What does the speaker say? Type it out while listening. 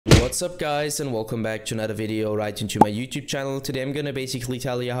What's up guys, and welcome back to another video right into my YouTube channel. Today I'm gonna basically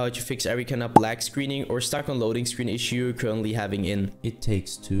tell you how to fix every kind of black screening or stuck on loading screen issue you're currently having in It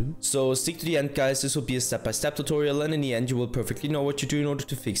Takes Two. So stick to the end guys, this will be a step-by-step tutorial, and in the end you will perfectly know what to do in order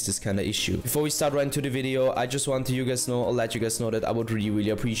to fix this kind of issue. Before we start right into the video, I just want to let you guys know that I would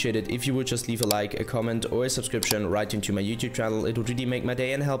really appreciate it if you would just leave a like, a comment or a subscription right into my YouTube channel. It would really make my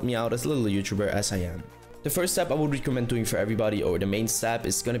day and help me out as a little YouTuber as I am. The first step I would recommend doing for everybody, or the main step,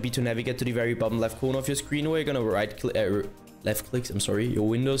 is going to be to navigate to the very bottom left corner of your screen, where you're going to left click your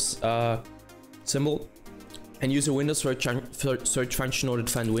Windows symbol, and use a Windows search function in order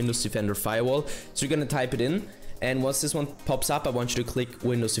to find Windows Defender Firewall. So you're going to type it in, and once this one pops up, I want you to click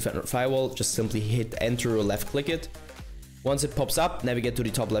Windows Defender Firewall. Just simply hit enter or left click it. Once it pops up, navigate to the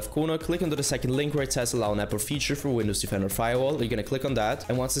top left corner, click onto the second link where it says allow an app or feature for Windows Defender Firewall. You're gonna click on that,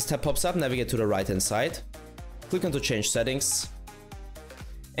 and once this tab pops up, navigate to the right hand side, click onto change settings,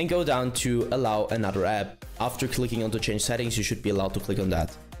 and go down to allow another app. After clicking onto change settings, you should be allowed to click on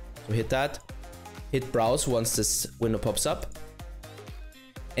that. So hit that, hit browse once this window pops up.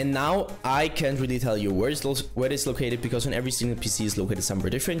 And now I can't really tell you where it's located, because on every single PC is located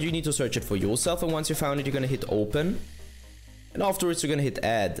somewhere different. You need to search it for yourself, and once you found it, you're gonna hit open. And afterwards you're gonna hit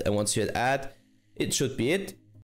add, and once you hit add, it should be it.